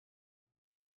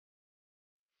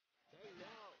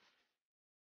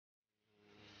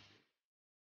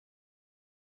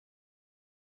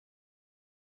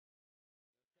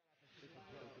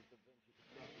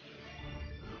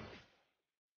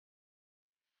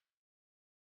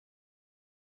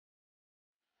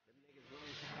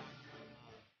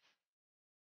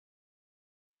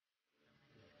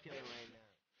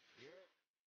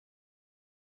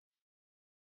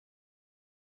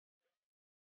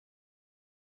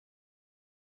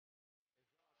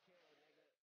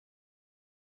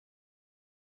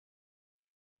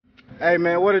Hey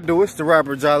man, what it do? It's the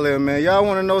rapper Yall, man. Y'all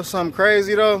wanna know something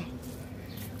crazy though?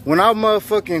 When I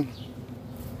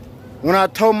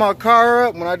towed my car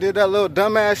up, when I did that little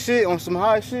dumbass shit on some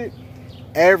high shit,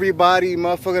 everybody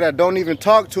motherfucker that don't even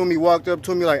talk to me walked up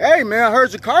to me like, hey man, I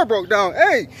heard your car broke down.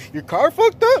 Hey, your car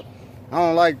fucked up? I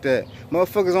don't like that.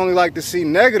 Motherfuckers only like to see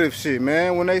negative shit,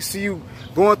 man. When they see you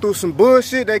going through some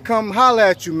bullshit, they come holler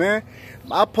at you, man.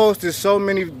 I posted so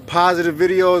many positive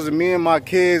videos of me and my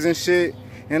kids and shit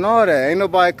and all that. Ain't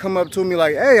nobody come up to me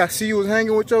like, hey, I see you was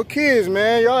hanging with your kids,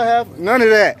 man. Y'all have none of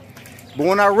that. But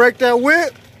when I wrecked that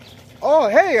whip, oh,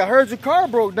 hey, I heard your car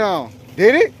broke down.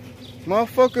 Did it?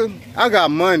 Motherfucker, I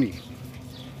got money.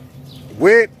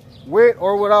 With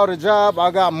or without a job,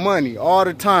 I got money all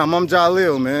the time. I'm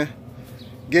Yall, man.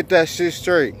 Get that shit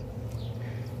straight.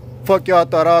 Fuck y'all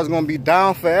thought I was gonna be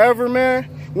down forever, man.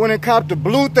 Went and copped the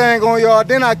blue thing on y'all,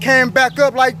 then I came back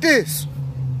up like this.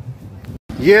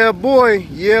 Yeah boy,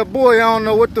 I don't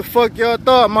know what the fuck y'all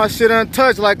thought. My shit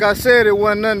untouched, like I said, it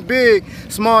wasn't nothing big.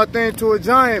 Small thing to a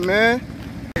giant, man.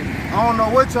 I don't know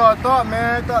what y'all thought,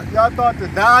 man. Y'all thought the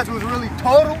Dodge was really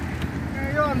total?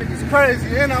 Man, y'all niggas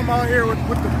crazy, and I'm out here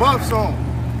with the buffs on.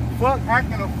 Fuck,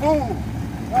 acting a fool.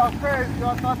 Y'all crazy,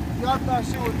 y'all thought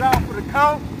shit was down for the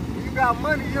count. When you got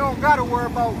money, you don't gotta worry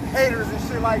about haters and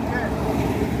shit like that.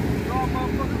 Y'all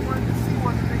motherfuckers wanted to see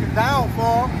was a nigga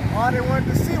downfall. All they wanted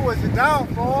to see was your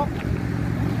downfall.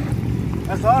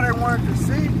 That's all they wanted to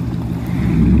see.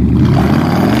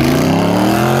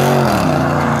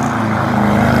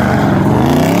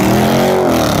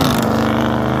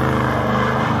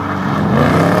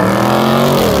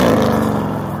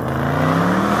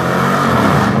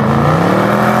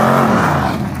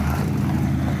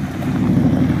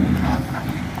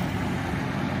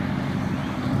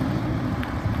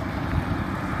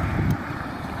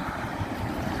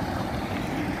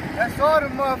 That's all the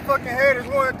motherfucking haters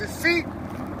wanted to see.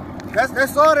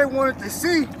 That's all they wanted to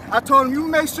see. I told them, you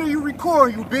make sure you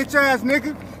record, you bitch ass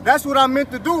nigga. That's what I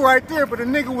meant to do right there, but the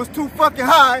nigga was too fucking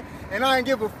high, and I ain't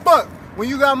give a fuck. When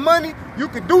you got money, you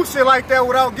can do shit like that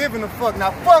without giving a fuck.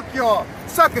 Now fuck y'all.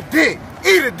 Suck a dick.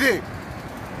 Eat a dick.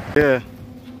 Yeah.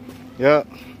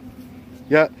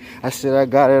 Yep. I said I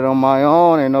got it on my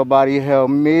own, ain't nobody help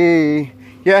me.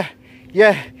 Yeah.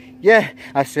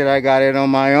 I said I got it on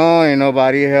my own, ain't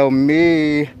nobody help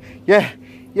me. Yeah.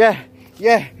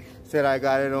 Said I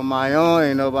got it on my own,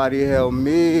 ain't nobody help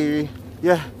me.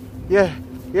 Yeah.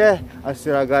 I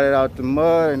said I got it out the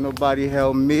mud, ain't nobody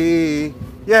help me.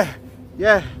 Yeah.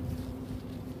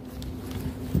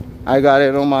 I got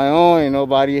it on my own, ain't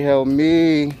nobody help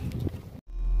me.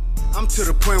 I'm to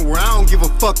the point where I don't give a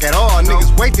fuck at all.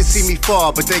 Niggas wait to see me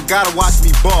fall, but they gotta watch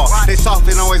me ball. They soft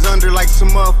and always under like some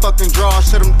motherfucking draw.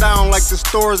 Shut them down like the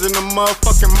stores in the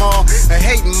motherfucking mall. A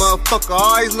hating motherfucker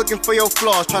always looking for your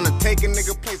flaws, trying to take a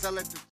nigga place. I let the